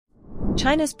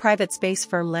China's private space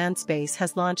firm LandSpace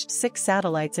has launched 6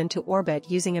 satellites into orbit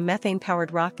using a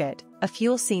methane-powered rocket, a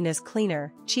fuel seen as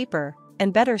cleaner, cheaper,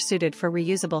 and better suited for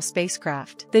reusable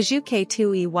spacecraft. The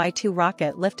Zhuke-2EY-2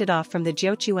 rocket lifted off from the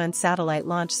Jiuquan Satellite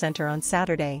Launch Center on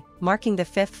Saturday, marking the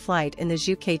 5th flight in the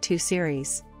Zhuke-2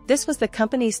 series. This was the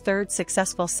company's 3rd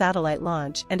successful satellite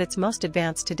launch and its most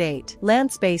advanced to date.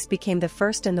 LandSpace became the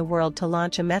first in the world to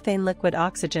launch a methane liquid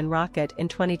oxygen rocket in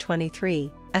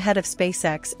 2023, ahead of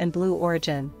SpaceX and Blue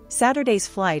Origin. Saturday's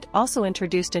flight also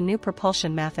introduced a new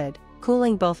propulsion method,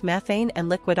 cooling both methane and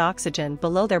liquid oxygen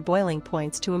below their boiling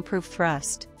points to improve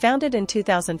thrust. Founded in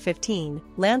 2015,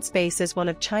 LandSpace is one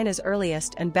of China's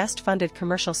earliest and best-funded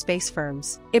commercial space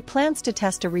firms. It plans to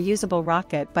test a reusable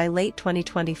rocket by late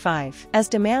 2025. As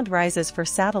demand rises for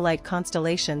satellite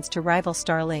constellations to rival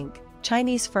Starlink,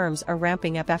 Chinese firms are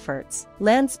ramping up efforts.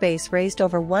 LandSpace raised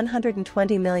over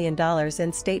 $120 million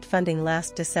in state funding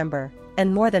last December,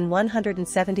 and more than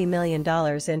 $170 million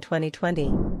in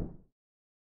 2020.